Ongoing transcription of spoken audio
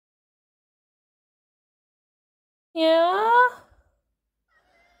Yeah?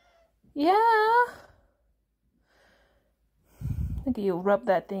 Yeah? Look at you rub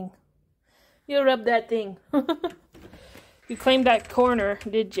that thing. You rub that thing. You claimed that corner,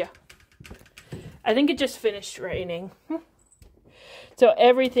 did you? I think it just finished raining. So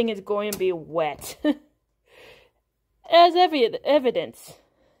everything is going to be wet. As evidence.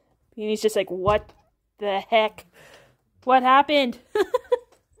 And he's just like, what the heck? What happened?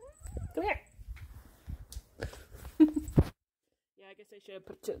 Come here. Yeah, I guess I should have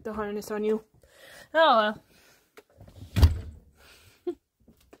put the harness on you. Oh well.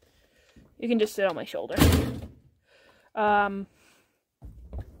 You can just sit on my shoulder.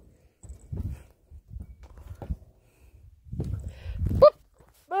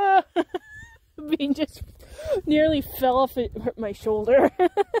 Bean just nearly fell off my shoulder.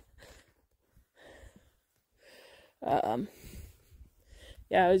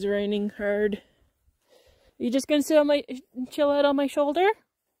 Yeah, it was raining hard. You just gonna sit on chill out on my shoulder?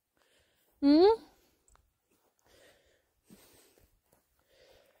 Hmm?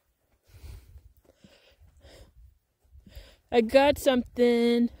 I got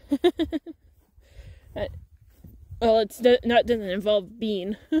something. Well, doesn't involve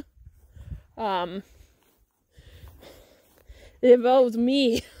Bean. It involves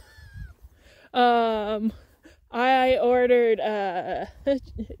me. I ordered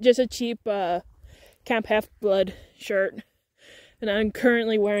just a cheap Camp Half-Blood shirt, and I'm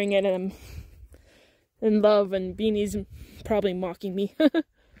currently wearing it, and I'm in love, and Beanie's probably mocking me. But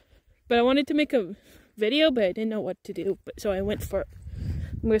I wanted to make a video, but I didn't know what to do, so I went for it.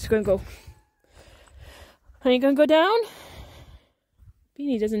 I'm just gonna go. Are you gonna go down?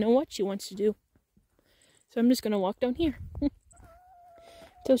 Beanie doesn't know what she wants to do, so I'm just gonna walk down here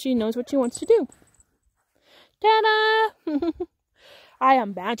till she knows what she wants to do. Ta-da! I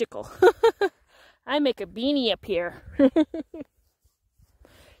am magical. I make a Beanie appear.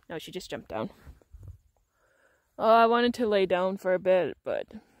 No, she just jumped down. Oh, I wanted to lay down for a bit, but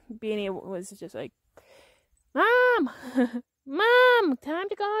Beanie was just like, Mom! Mom! Time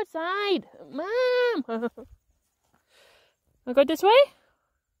to go outside! Mom! I'll go this way?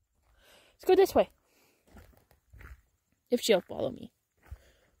 Let's go this way. If she'll follow me.